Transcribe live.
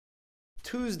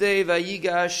Tuesday,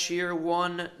 Vayigash, Shiur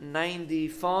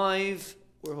 195.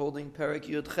 We're holding Perek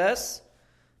Yud Ches,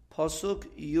 Pasuk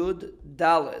Yud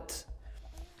Dalet.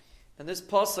 And this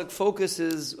Pasuk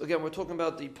focuses, again, we're talking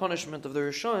about the punishment of the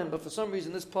Rishon, but for some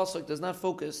reason this Pasuk does not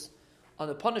focus on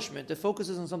the punishment, it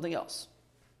focuses on something else.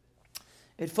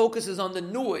 It focuses on the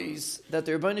noise that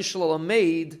the Rebbeinu Shalom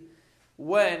made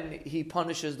when he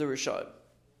punishes the Rishon,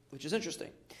 which is interesting.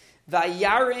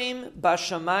 Vayarim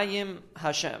bashamayim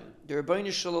Hashem. The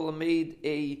Rebbeinu Shalom made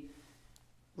a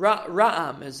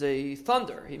ra'am, is a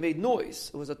thunder. He made noise.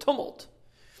 It was a tumult.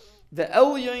 The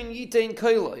Elyon Yitein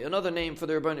Kailai, another name for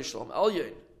the Rebbeinu Shalom.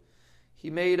 Elyon. He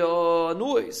made a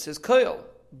noise, his kail.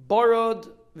 Barad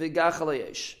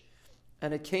v'gachalayesh.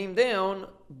 And it came down,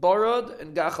 barad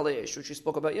and gachalayesh, which we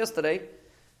spoke about yesterday.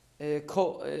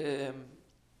 Hail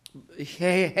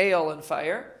and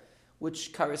fire,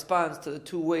 which corresponds to the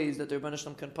two ways that the Rebbeinu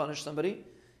Shalom can punish somebody,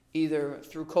 either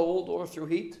through cold or through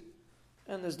heat.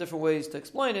 And there's different ways to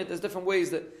explain it. There's different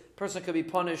ways that a person can be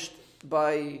punished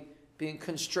by being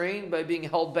constrained, by being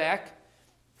held back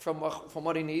from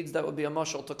what he needs. That would be a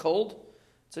mashal to cold.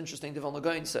 It's interesting, the Vilna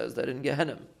Gaon says that in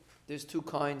Gehenna, there's two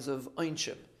kinds of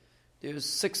einshim. There's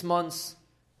 6 months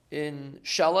in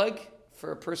shalag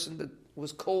for a person that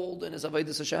was cold in his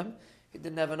avodas Hashem. He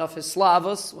didn't have enough his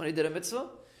slavas when he did a mitzvah.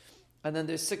 And then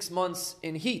there's 6 months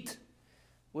in heat,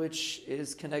 which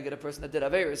is connected a person that did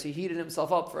averas. He heated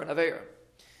himself up for an avera.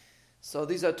 So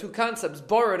these are two concepts.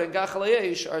 Borad and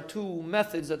gachalayesh are two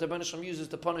methods that the Rebbeinu Shalom uses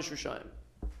to punish Rishayim.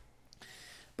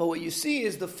 But what you see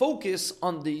is the focus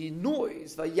on the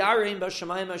noise. The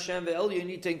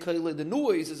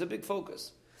noise is a big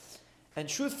focus. And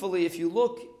truthfully, if you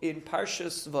look in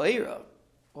Parshas Va'era,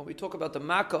 when we talk about the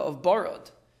Makkah of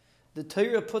Barad, the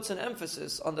Torah puts an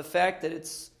emphasis on the fact that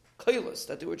it's kailas,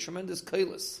 that there were tremendous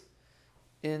kailas.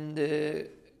 In the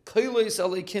kailas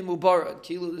aleikim ubarad,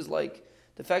 kailas is like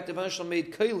the fact that Rebbeinu Shalom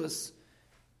made kailas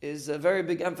is a very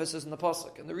big emphasis in the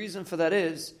pasuk, and the reason for that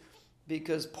is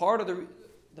because part of the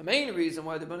main reason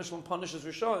why the Rebbeinu Shalom punishes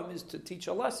Rishayim is to teach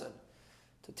a lesson,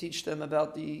 to teach them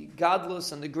about the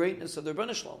godless and the greatness of the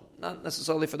Rebbeinu Shalom, not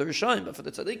necessarily for the Rishayim, but for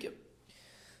the tzaddikim.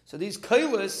 So these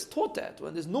kailas taught that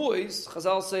when there's noise,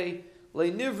 Chazal say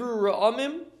le'nivru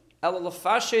ra'amim.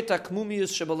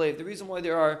 The reason why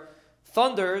there are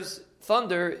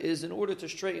thunder is in order to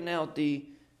straighten out the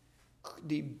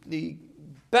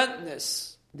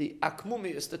bentness, the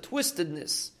akmumius, the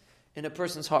twistedness in a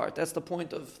person's heart. That's the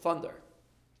point of thunder.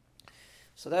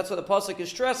 So that's what the Pasuk is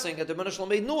stressing, that the Rebbeinu Shalom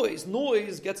made noise.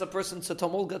 Noise gets a person to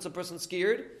tumult, gets a person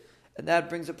scared, and that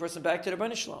brings a person back to the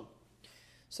Rebbeinu Shalom.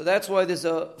 So that's why there's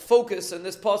a focus in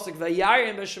this Pasuk,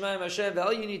 Vayarim b'shamayim Hashem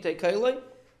v'al yinitei kailei,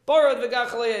 Barad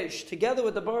v'gachalayesh. Together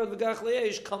with the Barad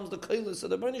v'gachalayesh comes the kailas of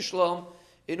the Rebbeinu Shalom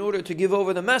in order to give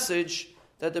over the message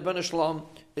that the Rebbeinu Shalom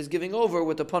is giving over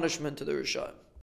with the punishment to the Rishayim.